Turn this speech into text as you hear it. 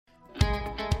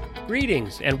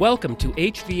Greetings and welcome to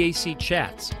HVAC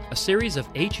Chats, a series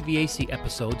of HVAC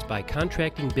episodes by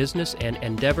Contracting Business and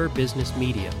Endeavor Business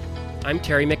Media. I'm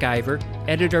Terry McIver,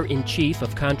 Editor-in-Chief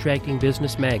of Contracting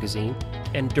Business Magazine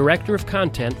and Director of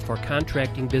Content for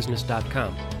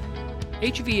ContractingBusiness.com.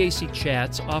 HVAC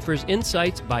Chats offers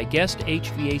insights by guest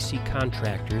HVAC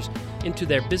contractors into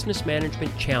their business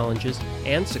management challenges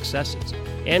and successes,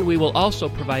 and we will also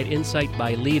provide insight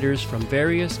by leaders from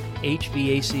various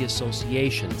HVAC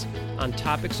associations on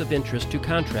topics of interest to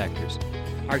contractors.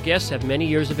 Our guests have many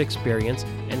years of experience,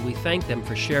 and we thank them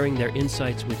for sharing their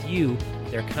insights with you,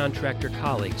 their contractor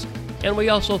colleagues. And we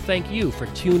also thank you for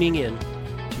tuning in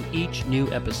to each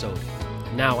new episode.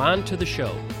 Now on to the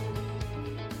show.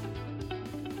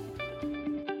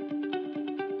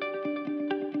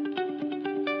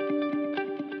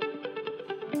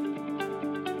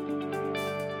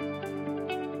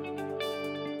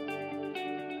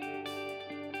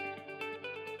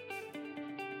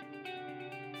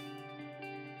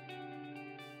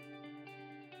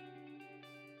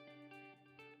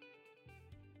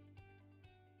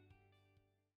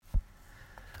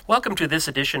 Welcome to this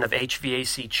edition of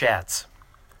HVAC Chats.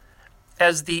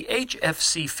 As the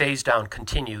HFC phase-down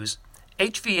continues,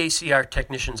 HVACR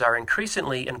technicians are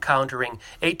increasingly encountering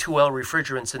A2L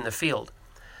refrigerants in the field.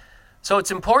 So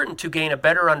it's important to gain a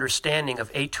better understanding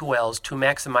of A2Ls to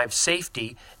maximize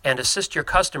safety and assist your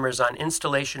customers on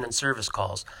installation and service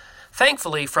calls.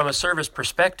 Thankfully, from a service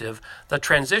perspective, the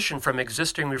transition from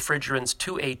existing refrigerants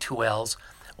to A2Ls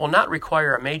will not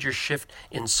require a major shift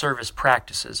in service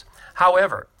practices.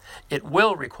 However, it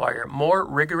will require more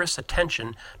rigorous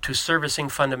attention to servicing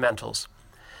fundamentals.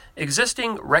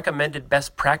 Existing recommended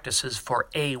best practices for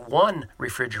A1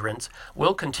 refrigerants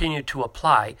will continue to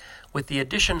apply with the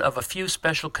addition of a few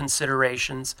special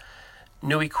considerations,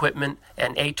 new equipment,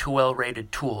 and A2L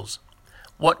rated tools.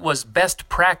 What was best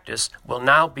practice will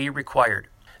now be required.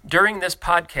 During this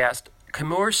podcast,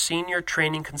 Chemours Senior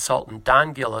Training Consultant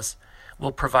Don Gillis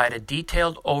will provide a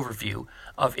detailed overview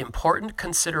of important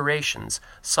considerations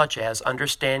such as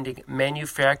understanding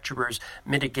manufacturers'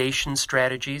 mitigation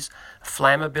strategies,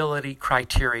 flammability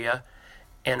criteria,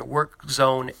 and work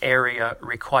zone area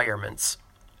requirements.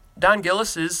 Don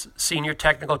Gillis is Senior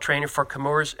Technical Trainer for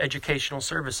Chemours Educational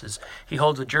Services. He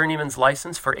holds a journeyman's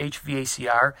license for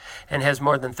HVACR and has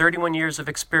more than 31 years of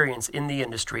experience in the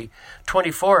industry,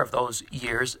 24 of those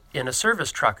years in a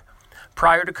service truck.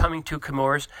 Prior to coming to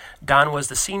Chemours, Don was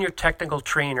the senior technical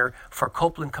trainer for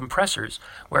Copeland Compressors,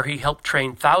 where he helped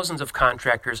train thousands of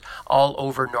contractors all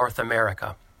over North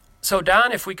America. So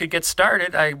Don, if we could get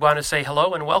started, I want to say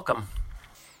hello and welcome.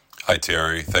 Hi,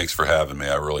 Terry. Thanks for having me.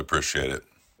 I really appreciate it.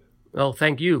 Well,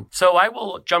 thank you. So I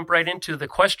will jump right into the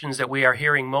questions that we are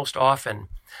hearing most often.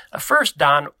 First,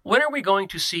 Don, when are we going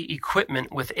to see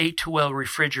equipment with A2L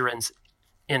refrigerants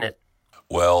in it?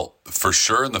 Well, for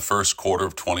sure in the first quarter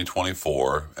of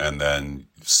 2024, and then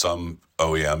some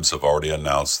OEMs have already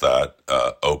announced that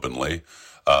openly.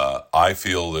 I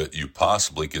feel that you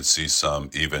possibly could see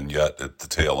some even yet at the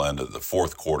tail end of the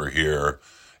fourth quarter here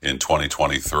in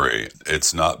 2023.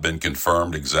 It's not been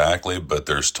confirmed exactly, but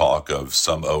there's talk of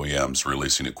some OEMs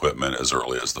releasing equipment as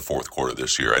early as the fourth quarter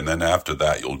this year. And then after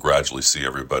that, you'll gradually see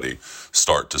everybody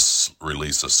start to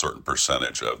release a certain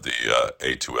percentage of the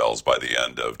A2Ls by the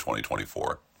end of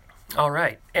 2024. All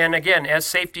right. And again, as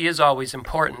safety is always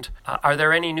important, are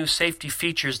there any new safety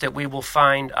features that we will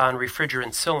find on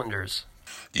refrigerant cylinders?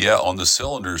 Yeah, on the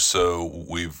cylinders, so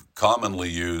we've commonly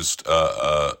used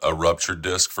a ruptured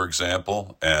disc, for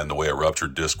example, and the way a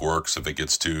ruptured disc works, if it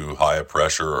gets too high a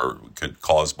pressure or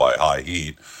caused by high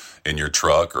heat in your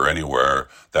truck or anywhere,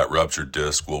 that ruptured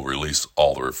disc will release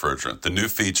all the refrigerant. The new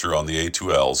feature on the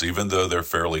A2Ls, even though they're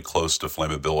fairly close to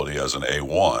flammability as an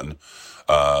A1,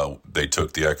 they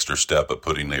took the extra step of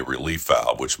putting a relief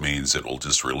valve, which means it will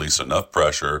just release enough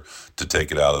pressure to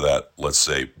take it out of that, let's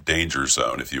say, danger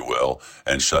zone, if you will,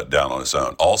 and shut down on its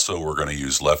own. Also, we're going to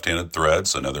use left-handed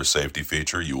threads, another safety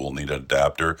feature. You will need an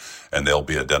adapter, and they'll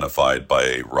be identified by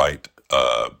a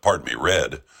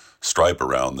red stripe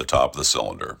around the top of the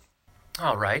cylinder.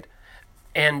 All right.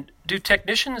 And do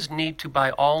technicians need to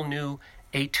buy all new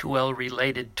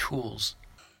A2L-related tools?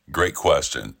 Great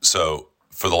question. So,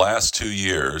 for the last 2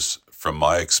 years, from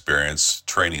my experience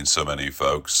training so many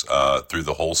folks through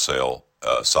the wholesale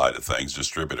side of things,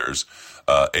 distributors,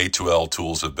 A2L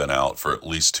tools have been out for at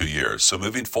least 2 years. So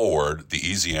moving forward, the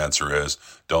easy answer is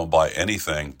don't buy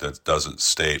anything that doesn't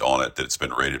state on it that it's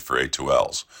been rated for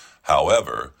A2Ls.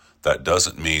 However, that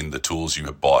doesn't mean the tools you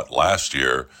have bought last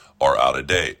year are out of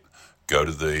date. go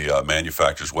to the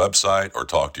manufacturer's website or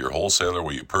talk to your wholesaler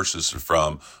where you purchased it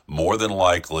from. More than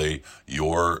likely,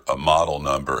 your model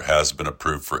number has been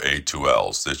approved for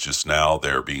A2Ls. It's just now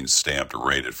they're being stamped or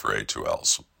rated for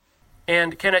A2Ls.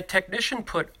 And can a technician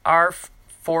put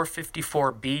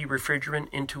R454B refrigerant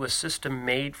into a system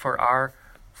made for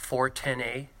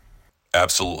R410A?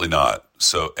 Absolutely not.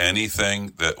 So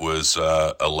anything that was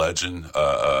a legacy,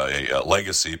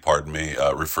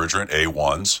 refrigerant,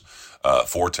 A1s,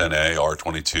 410A,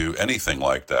 R22, anything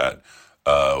like that,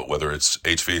 whether it's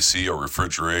HVAC or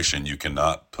refrigeration, you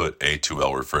cannot put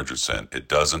A2L refrigerants in. It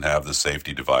doesn't have the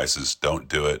safety devices. Don't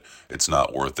do it. It's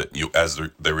not worth it. As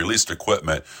they released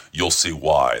equipment, you'll see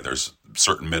why. There's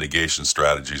certain mitigation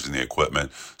strategies in the equipment,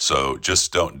 so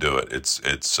just don't do it. It's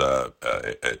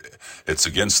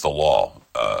against the law.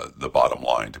 The bottom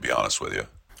line, to be honest with you.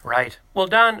 Right. Well,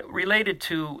 Don, related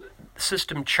to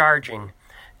system charging,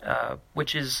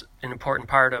 which is an important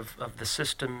part of the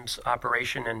system's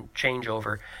operation and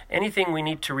changeover, anything we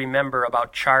need to remember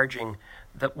about charging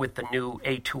with the new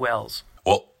A2Ls?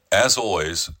 Well, as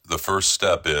always, the first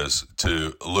step is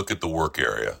to look at the work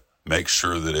area. Make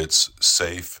sure that it's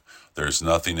safe. There's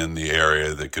nothing in the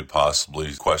area that could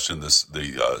possibly question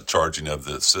the charging of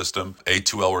the system.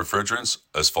 A2L refrigerants,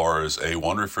 as far as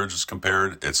A1 refrigerants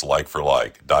compared, it's like for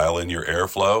like. Dial in your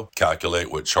airflow, calculate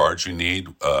what charge you need,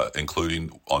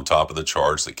 including on top of the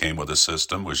charge that came with the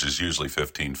system, which is usually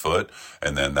 15 foot.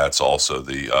 And then that's also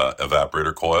the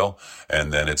evaporator coil.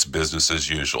 And then it's business as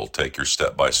usual. Take your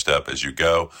step by step as you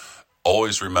go.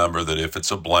 Always remember that if it's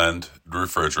a blend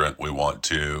refrigerant, we want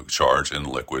to charge in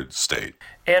liquid state.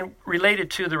 And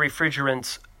related to the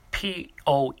refrigerant's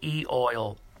POE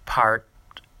oil part,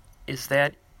 is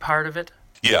that part of it?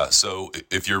 Yeah, so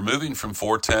if you're moving from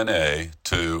 410A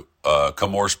to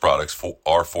Chemours products,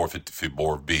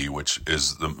 R454B, which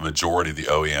is the majority of the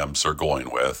OEMs are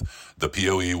going with, the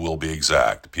POE will be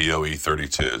exact, POE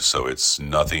 32, so it's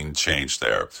nothing changed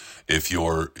there. If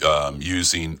you're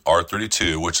using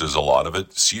R32, which is a lot of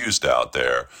it's used out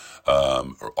there,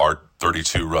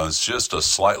 R32 runs just a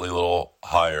slightly little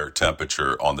higher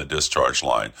temperature on the discharge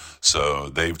line. So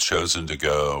they've chosen to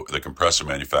go, the compressor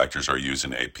manufacturers are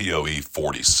using a POE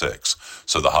 46.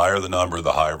 So the higher the number,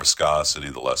 the higher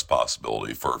viscosity, the less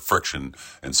possibility for friction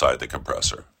inside the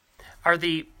compressor. Are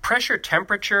the pressure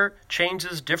temperature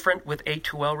changes different with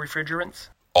A2L refrigerants?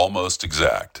 Almost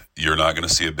exact. You're not going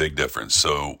to see a big difference.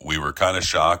 So we were kind of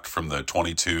shocked from the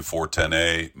 22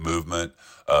 410A movement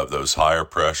of those higher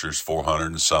pressures, 400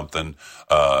 and something.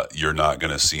 You're not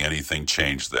going to see anything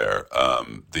change there.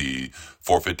 The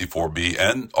 454B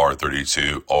and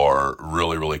R32 are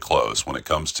really, really close. When it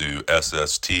comes to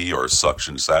SST or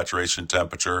suction saturation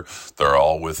temperature, they're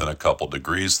all within a couple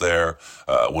degrees there.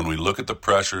 When we look at the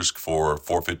pressures for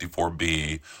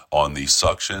 454B on the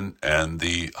suction and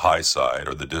the high side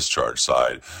or the discharge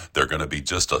side, they're going to be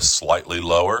just a slightly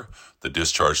lower. The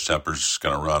discharge temperature is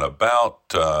going to run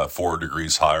about 4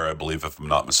 degrees higher, I believe, if I'm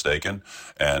not mistaken.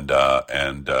 And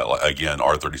again,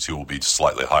 R32 will be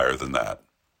slightly higher than that.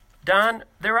 Don,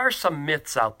 there are some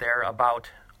myths out there about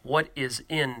what is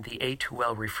in the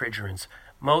A2L refrigerants.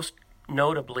 Most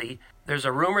notably, there's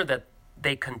a rumor that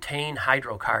they contain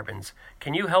hydrocarbons.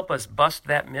 Can you help us bust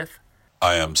that myth?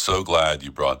 I am so glad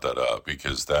you brought that up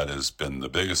because that has been the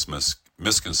biggest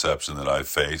misconception that I've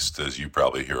faced, as you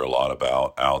probably hear a lot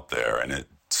about out there. And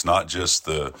it's not just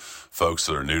the folks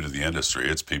that are new to the industry.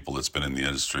 It's people that's been in the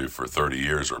industry for 30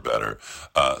 years or better.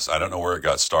 So I don't know where it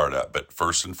got started at, but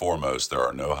first and foremost, there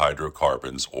are no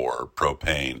hydrocarbons or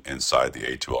propane inside the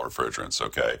A2L refrigerants,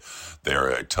 okay? They're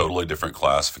a totally different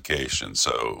classification.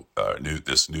 So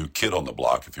this new kid on the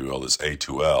block, if you will, this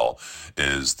A2L,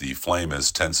 is the flame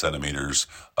is 10 centimeters.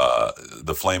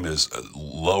 The flame is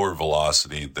lower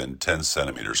velocity than 10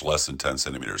 centimeters, less than 10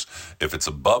 centimeters. If it's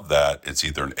above that, it's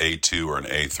either an A2 or an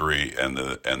A3, and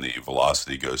the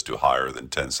velocity goes to higher than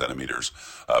 10 centimeters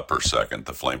per second,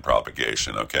 the flame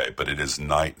propagation, okay? But it is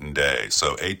night and day.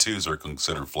 So A2s are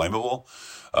considered flammable.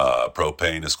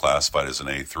 Propane is classified as an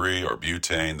A3 or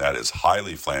butane. That is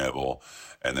highly flammable.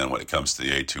 And then when it comes to the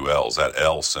A2Ls, that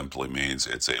L simply means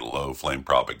it's a low flame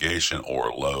propagation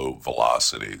or low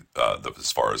velocity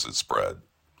as far as it's spread.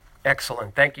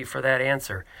 Excellent. Thank you for that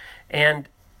answer. And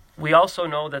we also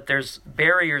know that there's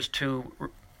barriers to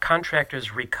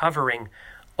contractors recovering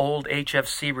old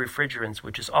HFC refrigerants,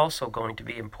 which is also going to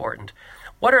be important.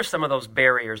 What are some of those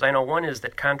barriers? I know one is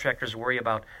that contractors worry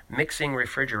about mixing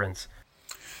refrigerants.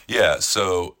 Yeah,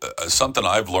 so something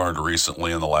I've learned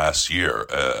recently in the last year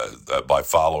by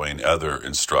following other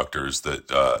instructors that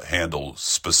handle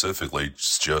specifically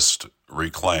just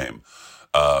reclaim.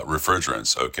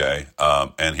 refrigerants, okay?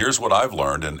 And here's what I've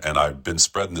learned, and I've been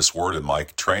spreading this word in my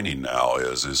training now,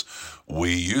 is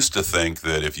we used to think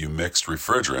that if you mixed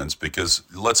refrigerants, because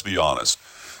let's be honest,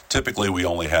 typically we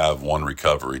only have one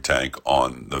recovery tank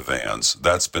on the vans.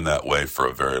 That's been that way for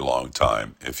a very long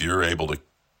time. If you're able to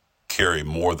carry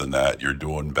more than that, you're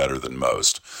doing better than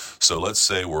most. So let's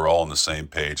say we're all on the same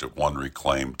page of one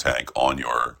reclaim tank on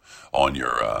your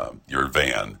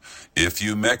van. If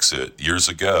you mix it, years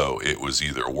ago, it was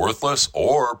either worthless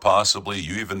or possibly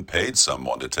you even paid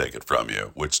someone to take it from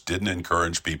you, which didn't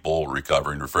encourage people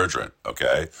recovering refrigerant,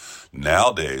 okay?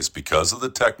 Nowadays, because of the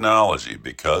technology,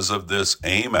 because of this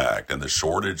AIM Act and the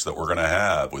shortage that we're going to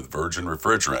have with virgin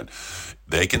refrigerant,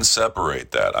 they can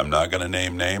separate that. I'm not going to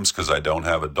name names because I don't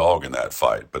have a dog in that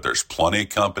fight, but there's plenty of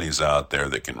companies out there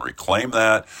that can reclaim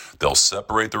that. They'll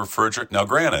separate the refrigerant. Now,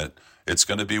 granted, it's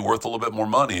going to be worth a little bit more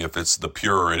money if it's the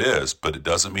purer it is, but it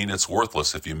doesn't mean it's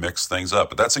worthless if you mix things up.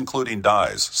 But that's including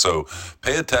dyes. So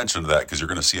pay attention to that because you're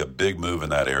going to see a big move in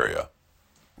that area.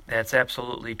 That's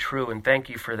absolutely true, and thank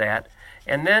you for that.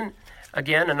 And then,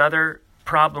 again, another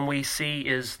problem we see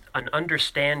is an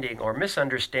understanding or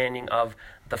misunderstanding of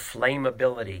the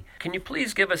flammability. Can you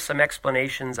please give us some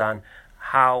explanations on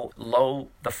how low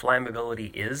the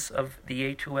flammability is of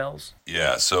the A2Ls?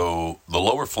 Yeah, so the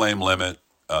lower flame limit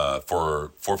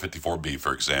for 454B,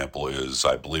 for example, is,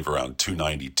 I believe, around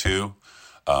 292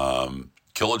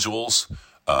 kilojoules.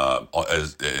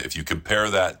 If you compare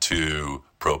that to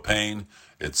propane,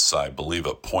 it's, I believe,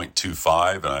 a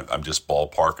 0.25, and I'm just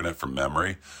ballparking it from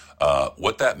memory.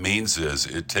 What that means is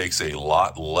it takes a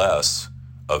lot less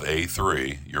of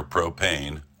A3, your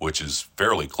propane, which is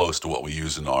fairly close to what we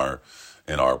use in our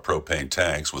propane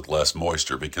tanks with less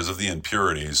moisture. Because of the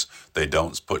impurities, they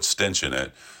don't put stench in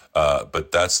it.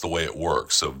 But that's the way it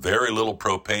works. So very little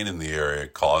propane in the area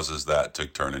causes that to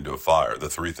turn into a fire. The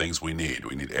three things we need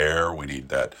air, we need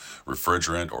that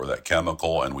refrigerant or that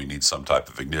chemical, and we need some type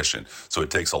of ignition. So it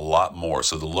takes a lot more.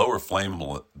 So the lower flame,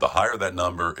 the higher that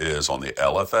number is on the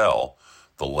LFL,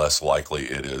 the less likely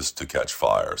it is to catch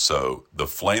fire. So the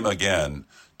flame, again,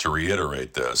 to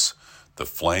reiterate this, the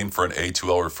flame for an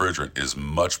A2L refrigerant is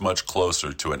much, much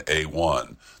closer to an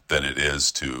A1 than it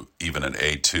is to even an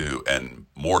A2 and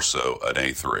more so an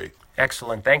A3.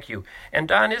 Excellent, thank you. And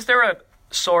Don, is there a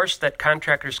source that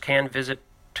contractors can visit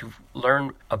to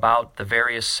learn about the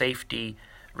various safety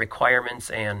requirements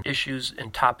and issues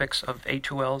and topics of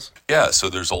A2Ls? Yeah, so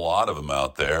there's a lot of them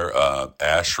out there.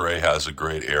 ASHRAE has a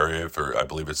great area for, I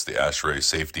believe it's the ASHRAE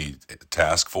Safety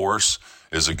Task Force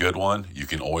is a good one. You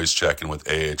can always check in with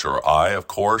AHRI, of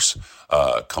course.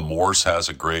 Commerce has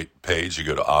a great page. You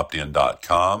go to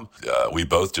optian.com. We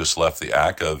both just left the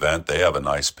ACA event. They have a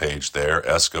nice page there.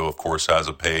 ESCO, of course, has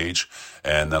a page.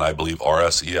 And then I believe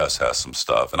RSES has some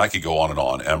stuff. And I could go on and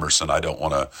on. Emerson, I don't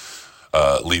want to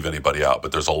leave anybody out,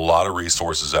 but there's a lot of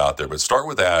resources out there. But start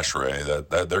with ASHRAE.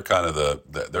 That they're kind of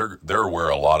they're where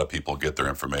a lot of people get their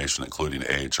information, including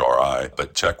AHRI.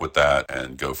 But check with that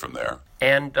and go from there.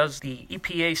 And does the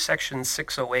EPA Section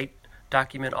 608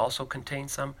 document also contain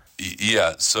some?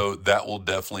 Yeah, so that will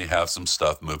definitely have some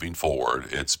stuff moving forward.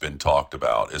 It's been talked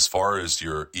about. As far as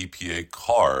your EPA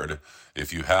card,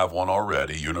 if you have one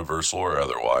already, universal or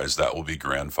otherwise, that will be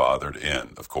grandfathered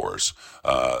in, of course.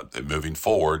 Moving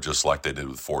forward, just like they did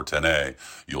with 410A,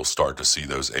 you'll start to see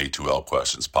those A2L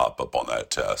questions pop up on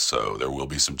that test. So there will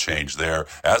be some change there.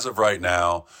 As of right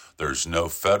now, there's no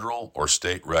federal or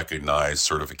state recognized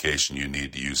certification you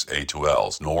need to use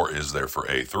A2Ls, nor is there for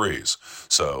A3s.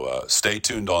 So stay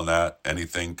tuned on that.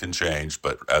 Anything can change,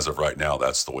 but as of right now,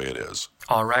 that's the way it is.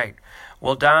 All right.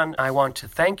 Well, Don, I want to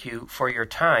thank you for your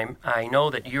time. I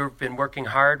know that you've been working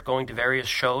hard, going to various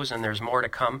shows, and there's more to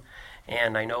come.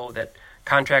 And I know that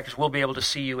contractors will be able to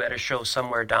see you at a show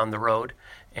somewhere down the road.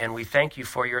 And we thank you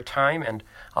for your time and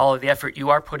all of the effort you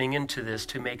are putting into this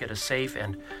to make it a safe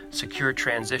and secure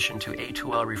transition to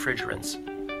A2L refrigerants.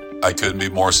 I couldn't be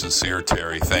more sincere,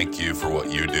 Terry. Thank you for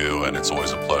what you do, and it's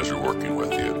always a pleasure working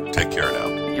with you. Take care now.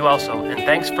 You also, and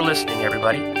thanks for listening,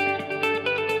 everybody.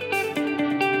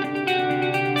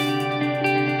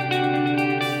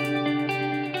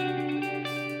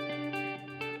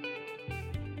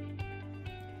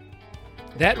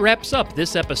 That wraps up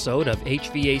this episode of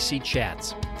HVAC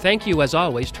Chats. Thank you, as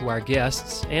always, to our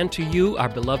guests and to you, our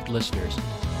beloved listeners.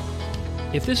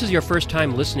 If this is your first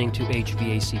time listening to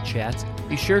HVAC Chats,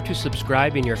 be sure to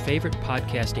subscribe in your favorite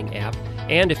podcasting app,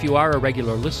 and if you are a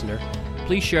regular listener,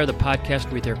 please share the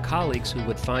podcast with your colleagues who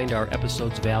would find our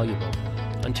episodes valuable.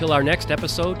 Until our next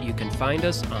episode, you can find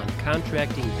us on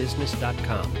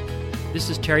contractingbusiness.com. This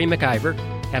is Terry McIver.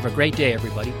 Have a great day,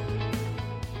 everybody.